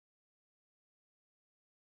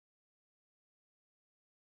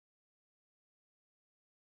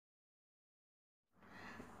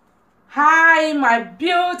Hi my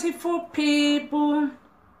beautiful people,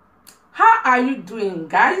 how are you doing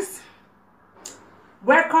guys?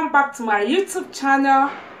 Welcome back to my YouTube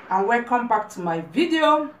channel and welcome back to my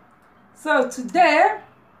video. So today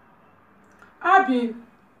I'll be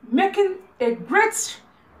making a great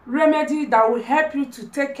remedy that will help you to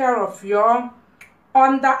take care of your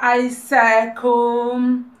under eye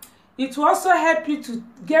circle. It will also help you to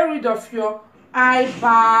get rid of your eye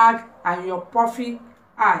bag and your puffy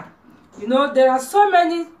eye. You know, there are so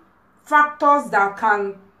many factors that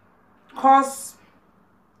can cause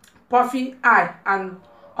puffy eye and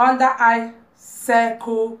under eye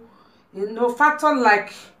circle. You know, factors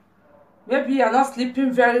like maybe you're not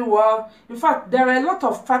sleeping very well. In fact, there are a lot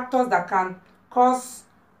of factors that can cause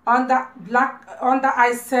under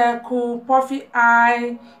eye circle, puffy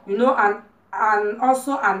eye, you know, and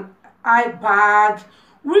also an eye bag.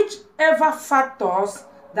 Whichever factors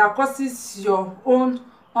that causes your own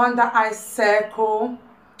under eye circle,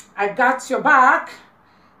 I got your back.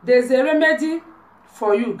 There's a remedy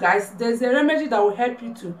for you guys. There's a remedy that will help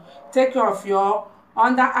you to take care of your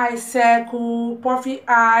under eye circle, puffy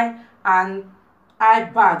eye and eye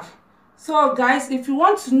bag. So guys, if you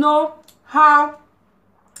want to know how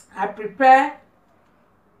I prepare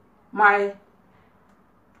my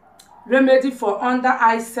remedy for under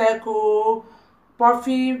eye circle,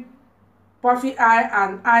 puffy eye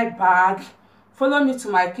and eye bag, follow me to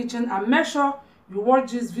my kitchen and make sure you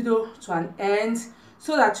watch this video to an end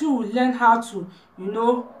so that you will learn how to, you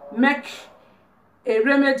know, make a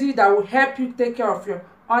remedy that will help you take care of your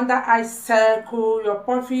under eye circle, your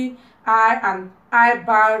puffy eye and eye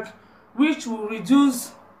bag, which will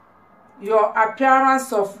reduce your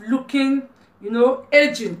appearance of looking, you know,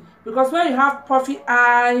 aging. Because when you have puffy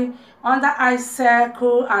eye, under eye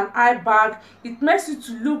circle and eye bag, it makes you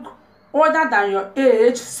to look older than your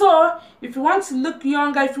age. So if you want to look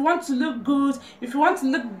younger, if you want to look good, if you want to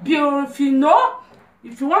look beautiful, you know,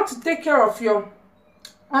 if you want to take care of your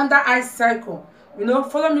under eye circle, you know,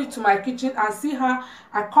 follow me to my kitchen and see how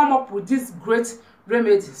I come up with this great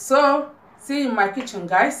remedy. So see you in my kitchen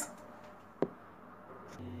guys.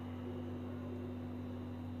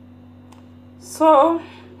 So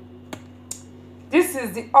this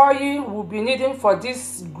is the oil we'll be needing for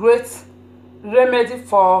this great remedy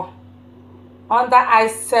for under eye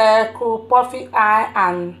circle, puffy eye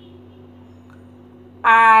and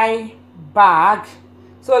eye bag.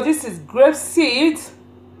 So this is grape seed.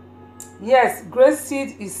 Yes, grape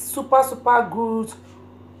seed is super good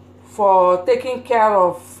for taking care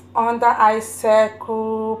of under eye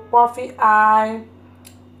circle, puffy eye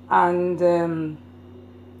and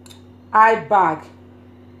eye bag.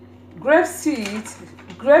 Grape seed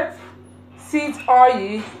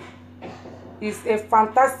oil is a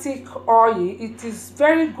fantastic oil. It is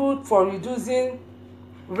very good for reducing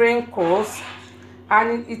wrinkles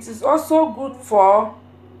and it is also good for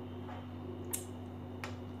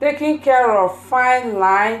taking care of fine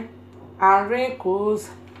line and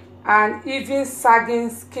wrinkles and even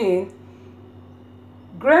sagging skin.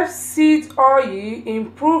 Grape seed oil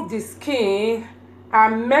improve the skin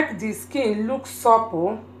and make the skin look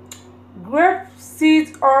supple. Grape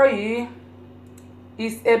seed oil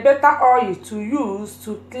is a better oil to use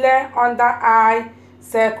to clear under eye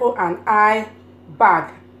circle and eye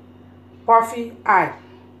bag, puffy eye.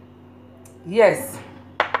 Yes,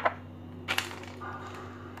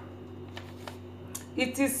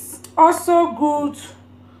 it is also good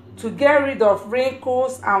to get rid of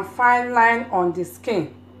wrinkles and fine line on the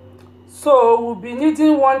skin. So we'll be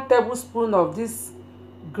needing 1 tablespoon of this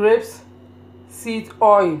grape seed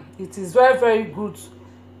oil. It is very good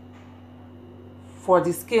for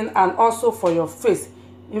the skin and also for your face.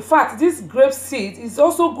 In fact, this grape seed is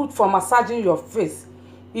also good for massaging your face.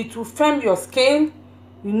 It will firm your skin,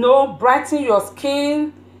 you know, brighten your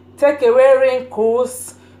skin, take away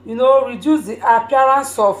wrinkles, you know, reduce the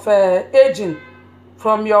appearance of aging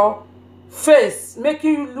from your face,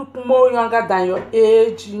 making you look more younger than your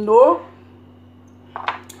age, you know.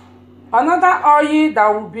 Another oil that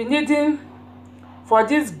we'll be needing for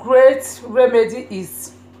this great remedy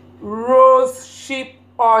is rose hip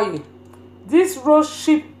oil. This rose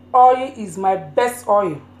hip oil is my best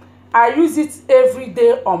oil. I use it every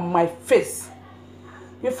day on my face.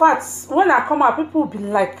 In fact, when I come out, people will be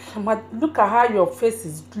like, look at how your face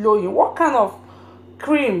is glowing. What kind of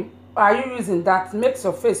cream are you using that makes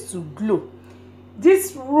your face to glow?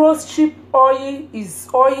 This rose hip oil is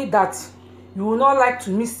oil that you will not like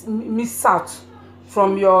to miss out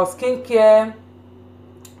from your skincare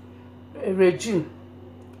regime.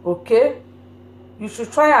 Okay, you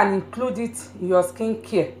should try and include it in your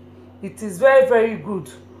skincare. It is very good.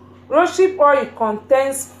 Rosehip oil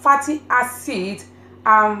contains fatty acid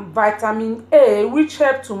and vitamin A, which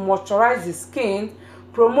help to moisturize the skin,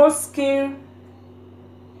 promote skin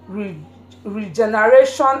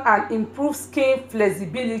regeneration, and improve skin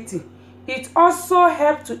flexibility. It also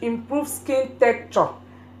helps to improve skin texture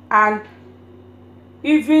and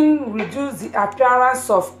even reduce the appearance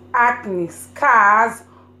of acne, scars,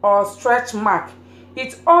 or stretch mark.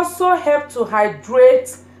 It also helps to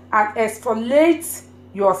hydrate and exfoliate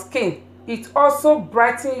your skin. It also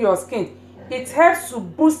brightens your skin. It helps to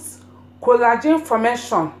boost collagen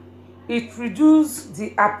formation. It reduces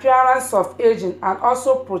the appearance of aging and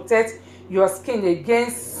also protects your skin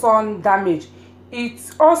against sun damage. It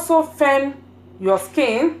also firms your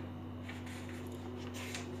skin.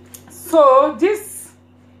 So this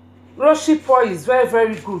rosehip oil is very,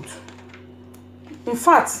 very good. In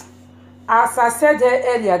fact, as I said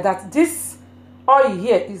earlier, that this oil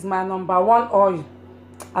here is my #1 oil.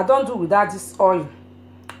 I don't do without this oil.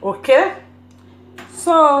 Okay,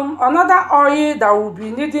 so another oil that we'll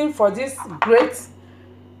be needing for this great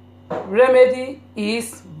remedy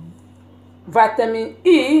is vitamin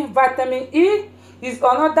E. Vitamin E is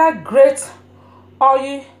another great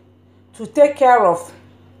oil to take care of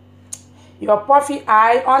your puffy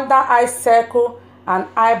eye, under eye circle, and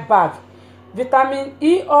eye bag. Vitamin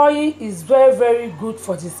E oil is very, very good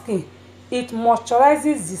for the skin. It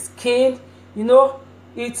moisturizes the skin, you know,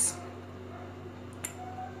 it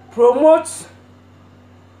promotes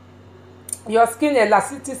your skin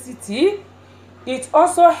elasticity. It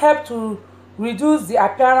also helps to reduce the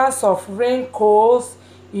appearance of wrinkles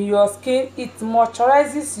in your skin. It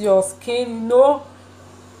moisturizes your skin, you know.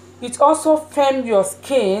 It also firms your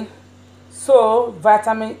skin. So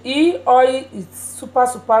vitamin E oil is super,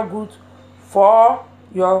 super good for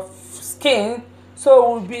your skin.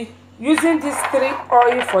 So we'll be using these 3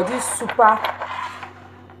 oil for this super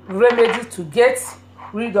remedy to get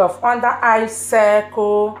rid of under eye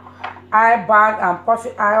circle, eye bag, and puffy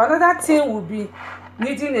eye. Another thing we'll be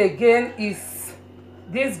needing again is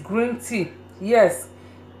this green tea. Yes,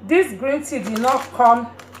 this green tea did not come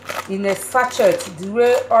in a sachet the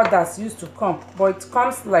way others used to come, but it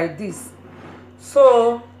comes like this.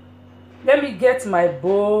 So let me get my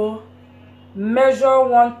bowl, measure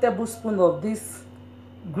 1 tablespoon of this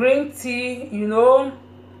green tea, you know,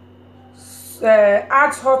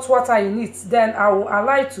 add hot water in it. Then I will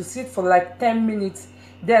allow it to sit for like 10 minutes.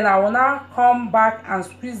 Then I will now come back and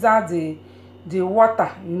squeeze out the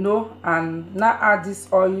water, you know, and now add this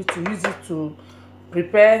oil to use it to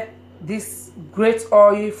prepare this great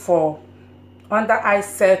oil for under eye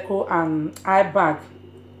circle and eye bag.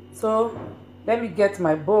 So let me get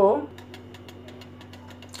my bowl.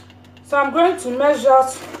 So I'm going to measure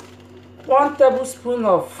 1 tablespoon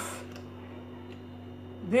of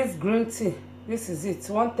this green tea. This is it,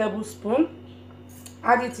 1 tablespoon.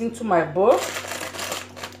 Add it into my bowl.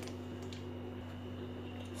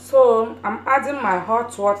 So I'm adding my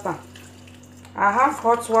hot water. I have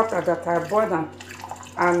hot water that I boiled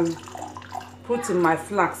and put in my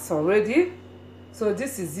flask already. So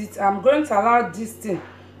this is it. I'm going to allow this thing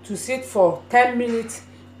to sit for 10 minutes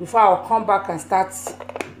before I'll come back and start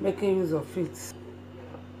making use of it.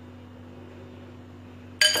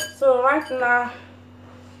 So right now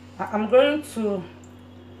I'm going to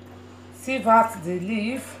sieve out the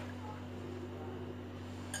leaf.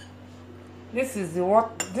 This is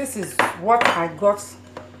what I got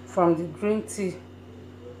from the green tea.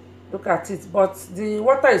 Look at it, but the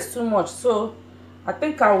water is too much, so I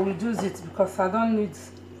think I will reduce it because I don't need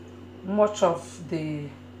much of the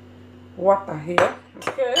water here.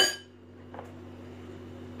 Okay.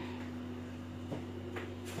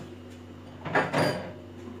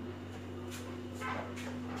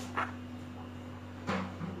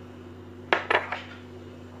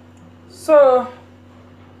 So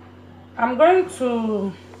I'm going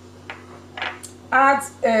to add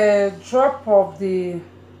a drop of the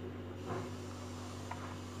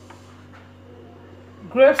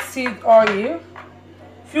grapeseed oil,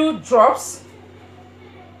 few drops,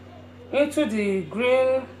 into the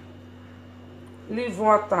green leaf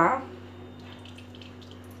water.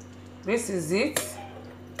 This is it.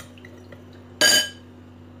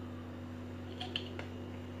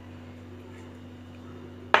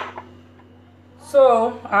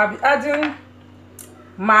 So I'll be adding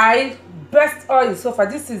my best oil so far.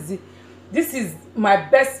 This is my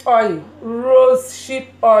best oil, rosehip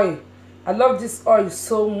oil. I love this oil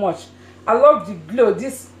so much. I love the glow.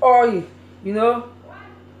 This oil, you know,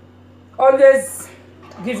 always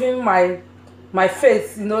giving my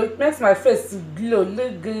face, you know, it makes my face glow,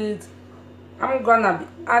 look good. I'm gonna be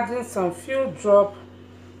adding some few drops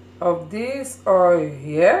of this oil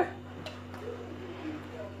here.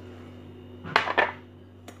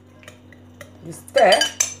 You stir.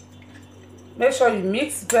 Make sure you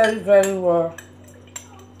mix very, very well.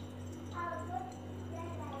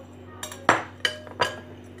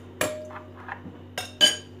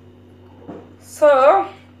 So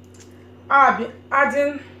I'll be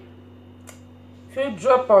adding a few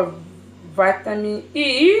drops of vitamin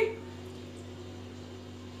E.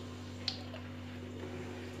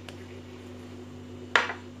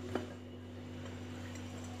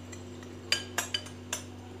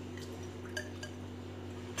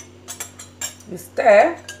 You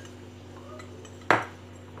stir.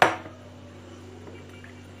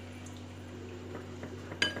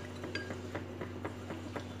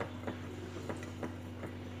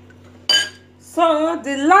 So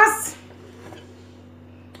the last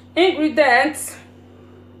ingredient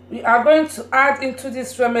we are going to add into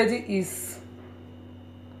this remedy is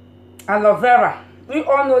aloe vera. We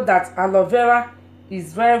all know that aloe vera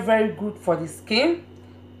is very, very good for the skin.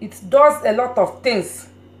 It does a lot of things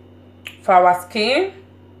for our skin.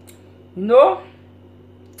 You know,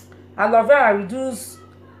 aloe vera reduces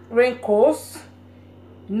wrinkles.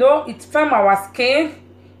 You know, it firms our skin.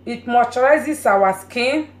 It moisturizes our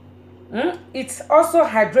skin. It also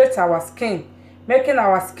hydrates our skin, making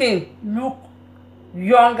our skin look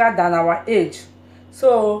younger than our age.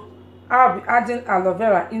 So I'll be adding aloe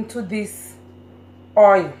vera into this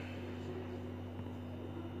oil.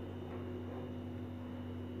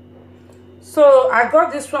 So I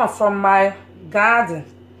got this one from my garden.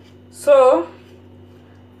 So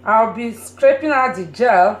I'll be scraping out the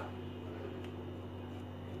gel.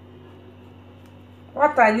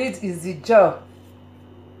 What I need is the gel.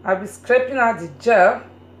 I'll be scraping out the gel.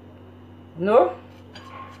 No.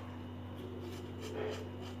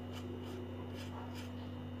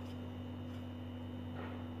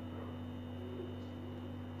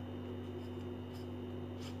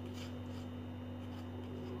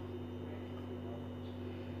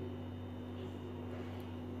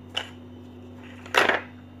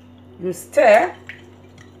 You stir.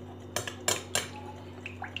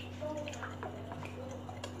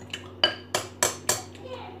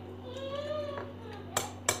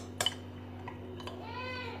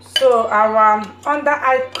 So our under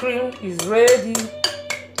eye cream is ready.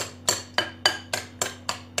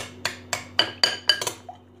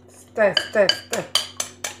 Stir, stir, stir.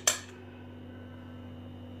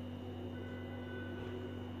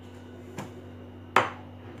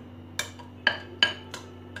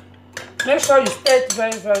 Make sure you stir it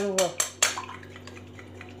very, very well.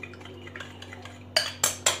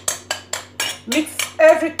 Mix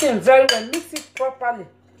everything very well. Mix it properly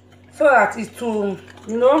so that it will,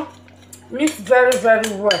 you know, mix very, very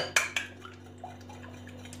well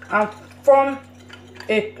and form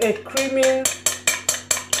a creamy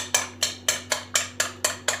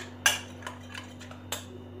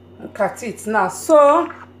look at it now.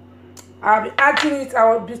 So I'll be adding it.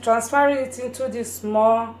 I will be transferring it into this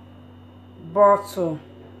small bottle.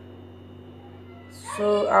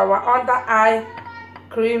 So our under eye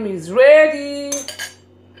cream is ready.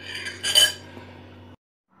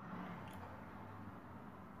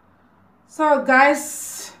 So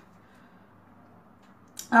guys,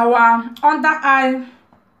 our under eye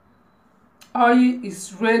oil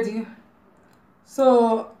is ready.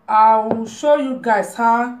 So I will show you guys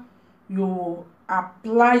how you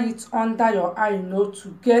apply it under your eye, you know, to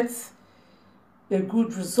get a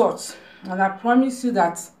good result. And I promise you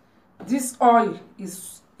that this oil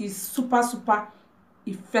is super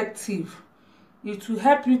effective. It will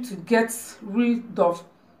help you to get rid of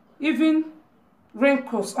even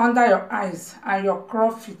wrinkles under your eyes and your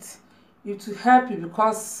crow's feet. It will help you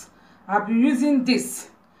because I've been using this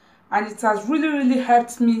and it has really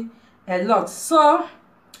helped me a lot. So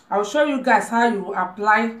I'll show you guys how you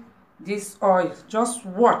apply this oil. Just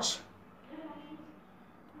watch.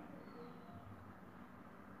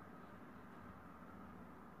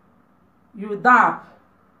 You dab.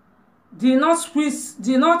 Do not squeeze,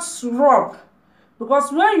 do not rub,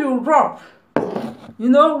 because when you rub, you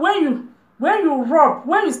know, when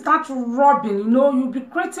you start rubbing, you know, you'll be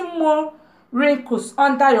creating more wrinkles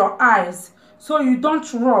under your eyes. So you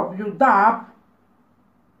don't rub, you dab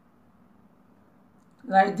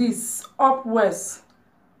like this, upwards.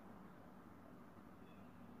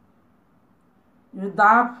 You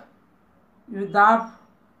dab, you dab,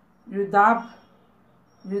 you dab,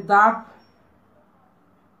 you dab.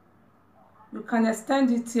 You can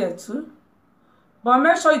extend it here too, but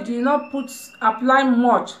make sure you do not apply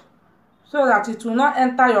much so that it will not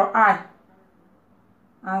enter your eye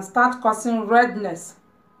and start causing redness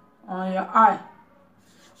on your eye.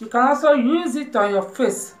 You can also use it on your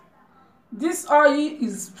face. This oil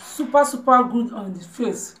is super good on the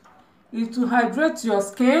face. It will hydrate your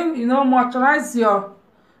skin, you know, moisturize your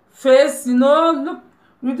face, you know, look,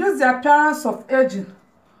 reduce the appearance of aging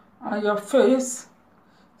on your face.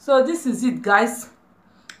 So this is it, guys.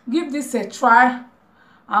 Give this a try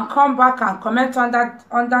and come back and comment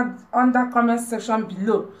under comment section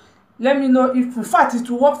below. Let me know if in fact it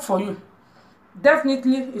will work for you.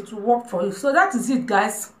 Definitely it will work for you. So that is it,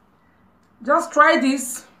 guys. Just try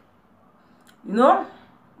this, you know.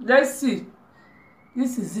 Let's see.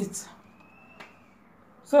 This is it.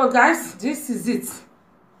 So guys, this is it.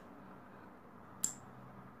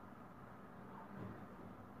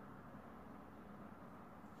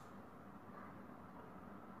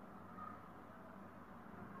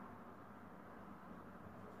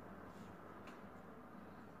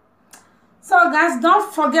 So guys,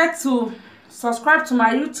 don't forget to subscribe to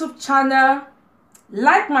my YouTube channel,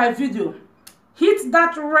 like my video, hit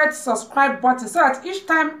that red subscribe button so that each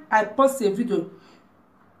time I post a video,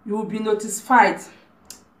 you will be notified.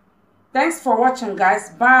 Thanks for watching, guys.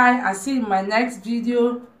 Bye, and see you in my next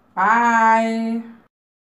video. Bye.